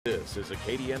This is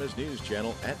Acadiana's News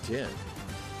Channel at 10.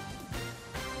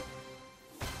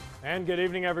 And good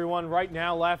evening, everyone. Right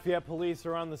now, Lafayette Police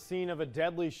are on the scene of a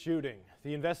deadly shooting.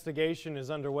 The investigation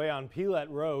is underway on Pillette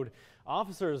Road.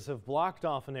 Officers have blocked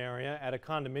off an area at a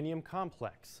condominium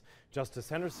complex. Justice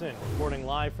Henderson reporting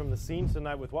live from the scene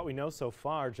tonight with what we know so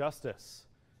far. Justice.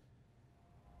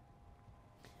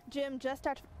 Jim, just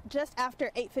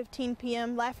after 8:15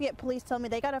 p.m., Lafayette Police tell me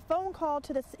they got a phone call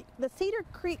to the Cedar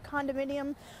Creek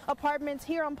condominium apartments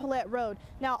here on Pillette Road.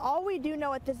 Now, all we do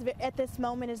know at this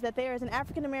moment is that there is an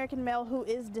African-American male who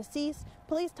is deceased.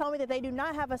 Police told me that they do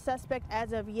not have a suspect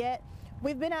as of yet.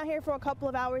 We've been out here for a couple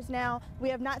of hours now. We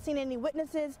have not seen any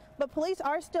witnesses, but police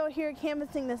are still here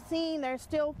canvassing the scene.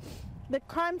 The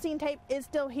crime scene tape is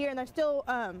still here, and they're still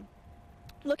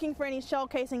looking for any shell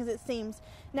casings, it seems.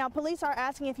 Now, police are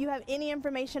asking if you have any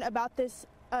information about this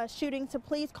shooting to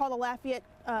please call the Lafayette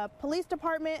Police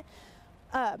Department.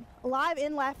 Live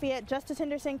in Lafayette, Justice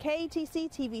Henderson,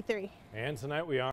 KATC TV3. And tonight we are